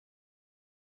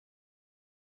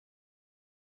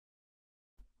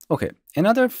Okay,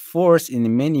 another force in the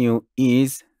menu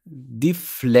is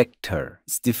deflector.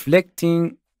 It's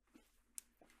deflecting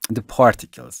the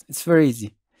particles. It's very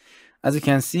easy. As you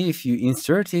can see, if you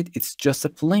insert it, it's just a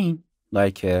plane,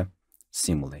 like a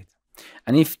simulate.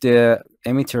 And if the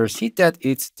emitters hit that,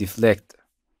 it's deflecting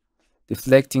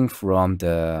from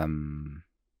the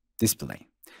display.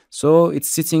 So its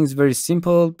setting is very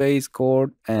simple: base,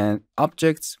 chord, and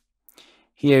objects.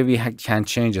 Here we can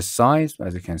change the size.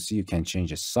 As you can see, you can change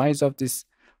the size of this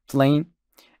plane.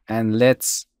 And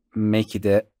let's make it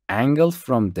the angle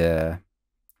from the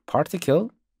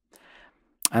particle.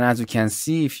 And as you can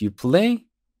see, if you play,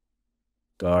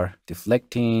 they are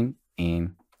deflecting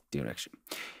in direction.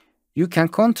 You can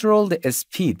control the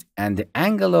speed and the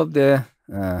angle of the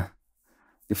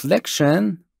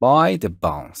deflection by the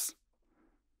bounce.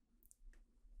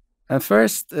 And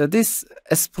first, this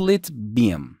split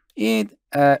beam,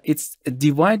 it's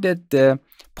divided the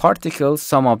particles.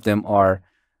 Some of them are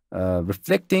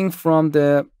reflecting from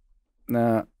the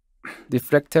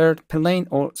deflector plane,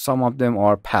 or some of them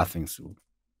are passing through.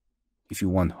 If you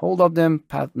want hold of them,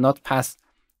 not pass,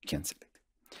 you can select.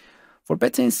 For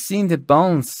better seeing the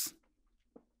bounce,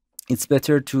 it's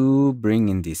better to bring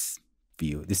in this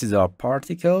view. This is our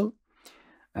particle,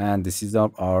 and this is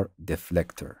our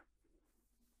deflector.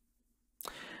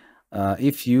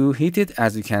 If you hit it,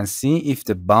 as you can see, if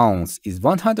the bounce is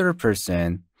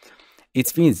 100%,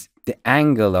 it means the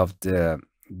angle of the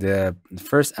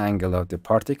first angle of the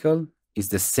particle is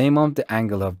the same of the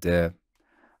angle of the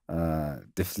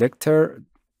deflecting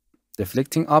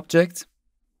object,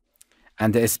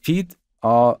 and the speed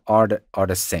are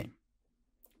the same.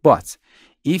 But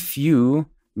if you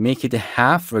make it a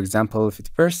half, for example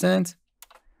 50%,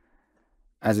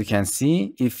 as you can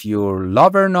see, if your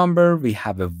lower number, we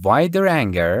have a wider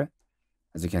angle.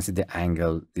 As you can see, this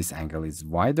angle is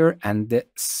wider and the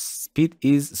speed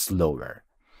is slower.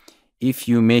 If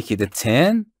you make it a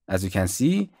 10, as you can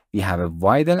see, we have a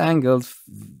wider angle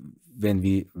when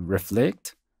we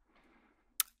reflect,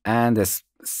 and the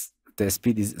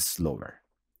speed is slower.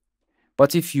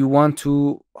 But if you want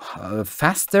to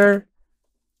faster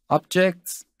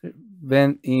objects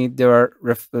when they are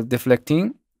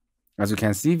deflecting, as you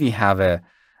can see, we have a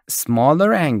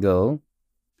smaller angle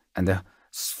and a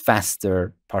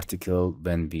faster particle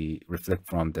when we reflect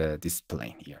from this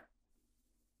plane here.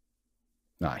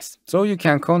 Nice. So you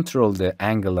can control the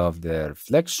angle of the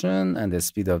reflection and the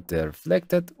speed of the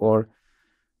reflected or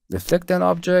deflected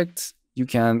object. You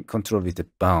can control with the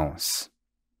bounce.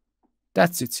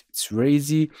 That's it. It's very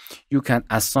easy. You can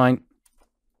assign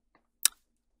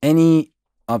any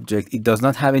object. It does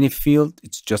not have any field.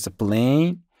 It's just a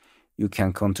plane. You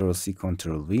can Control C,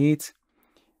 Control V it.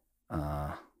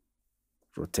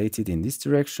 Rotate it in this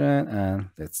direction, and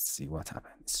let's see what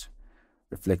happens.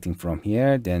 Reflecting from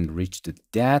here, then reach to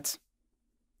that,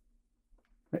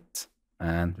 right,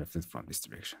 and reflect from this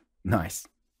direction. Nice.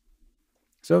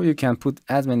 So you can put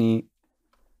as many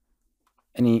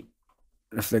any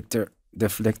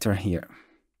deflector here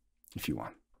if you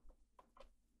want.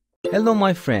 Hello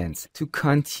my friends, to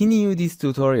continue these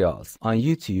tutorials on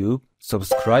YouTube,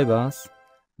 subscribe us,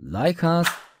 like us,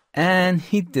 and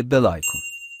hit the bell icon.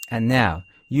 And now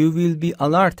you will be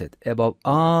alerted about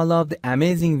all of the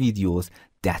amazing videos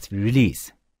that we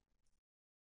release.